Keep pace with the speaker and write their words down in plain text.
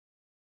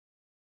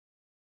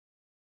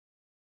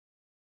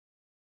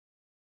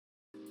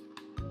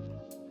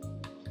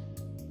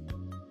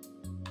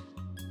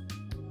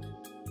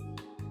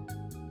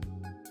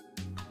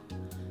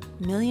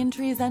Million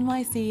Trees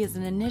NYC is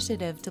an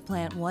initiative to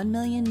plant 1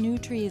 million new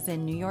trees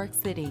in New York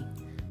City.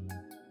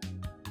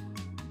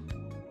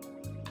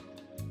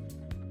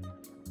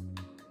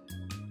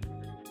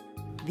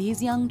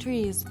 These young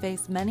trees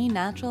face many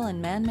natural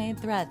and man-made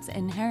threats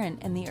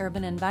inherent in the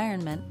urban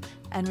environment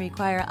and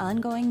require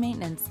ongoing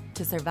maintenance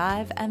to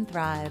survive and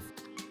thrive.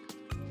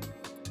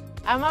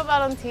 I'm a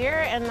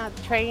volunteer and a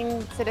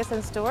trained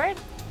citizen steward,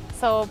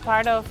 so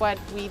part of what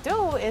we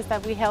do is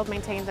that we help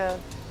maintain the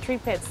tree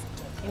pits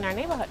in our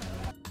neighborhood.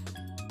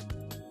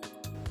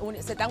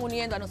 Se están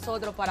uniendo a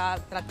nosotros para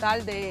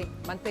tratar de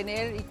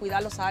mantener y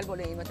cuidar los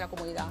árboles en nuestra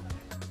comunidad.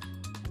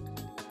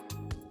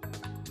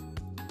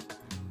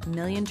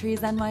 Million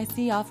Trees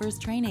NYC offers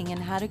training in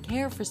how to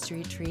care for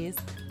street trees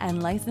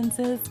and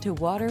licenses to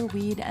water,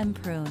 weed, and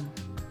prune.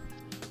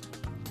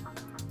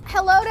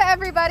 Hello to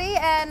everybody,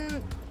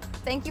 and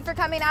thank you for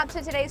coming out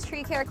to today's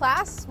tree care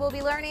class. We'll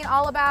be learning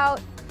all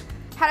about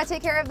how to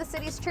take care of the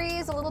city's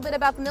trees, a little bit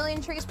about the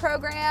Million Trees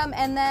program,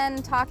 and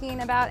then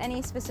talking about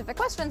any specific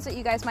questions that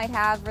you guys might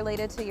have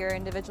related to your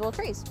individual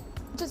trees.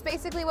 Just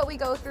basically what we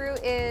go through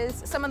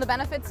is some of the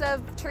benefits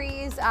of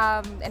trees,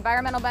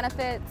 environmental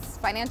benefits,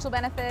 financial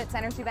benefits,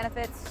 energy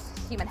benefits,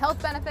 human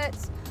health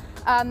benefits.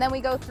 Then we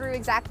go through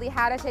exactly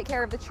how to take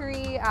care of the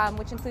tree,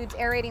 which includes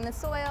aerating the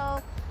soil,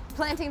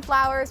 planting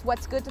flowers,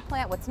 what's good to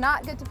plant, what's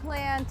not good to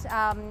plant,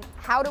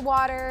 how to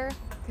water,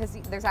 because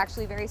there's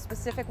actually a very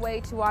specific way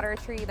to water a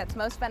tree that's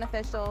most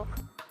beneficial.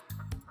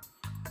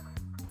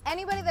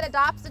 Anybody that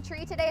adopts a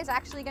tree today is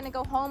actually going to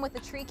go home with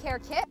a tree care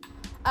kit.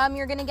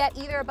 You're going to get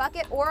either a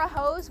bucket or a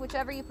hose,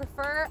 whichever you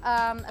prefer,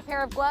 a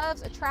pair of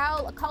gloves, a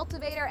trowel, a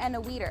cultivator, and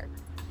a weeder.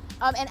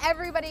 And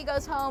everybody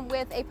goes home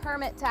with a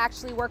permit to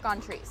actually work on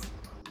trees.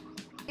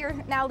 You're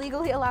now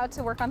legally allowed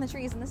to work on the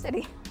trees in the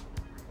city.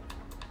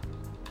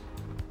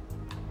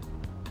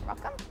 You're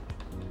welcome.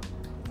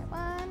 Get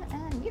one,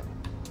 and you.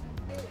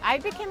 I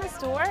became a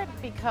steward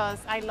because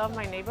I love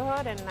my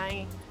neighborhood and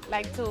I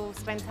like to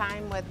spend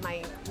time with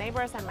my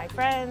neighbors and my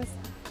friends.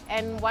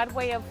 And what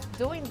way of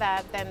doing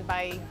that than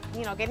by,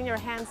 getting your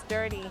hands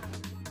dirty.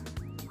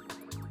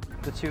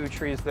 The two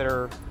trees that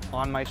are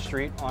on my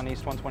street, on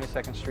East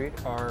 122nd Street,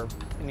 are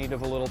in need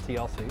of a little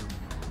TLC.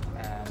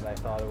 And I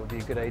thought it would be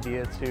a good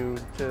idea to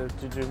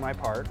do my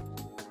part.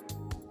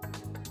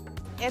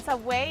 It's a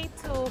way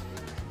to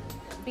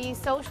be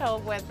social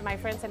with my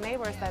friends and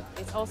neighbors that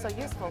is also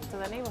useful to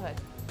the neighborhood.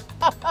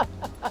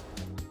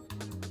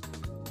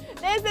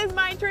 This is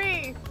my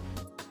tree!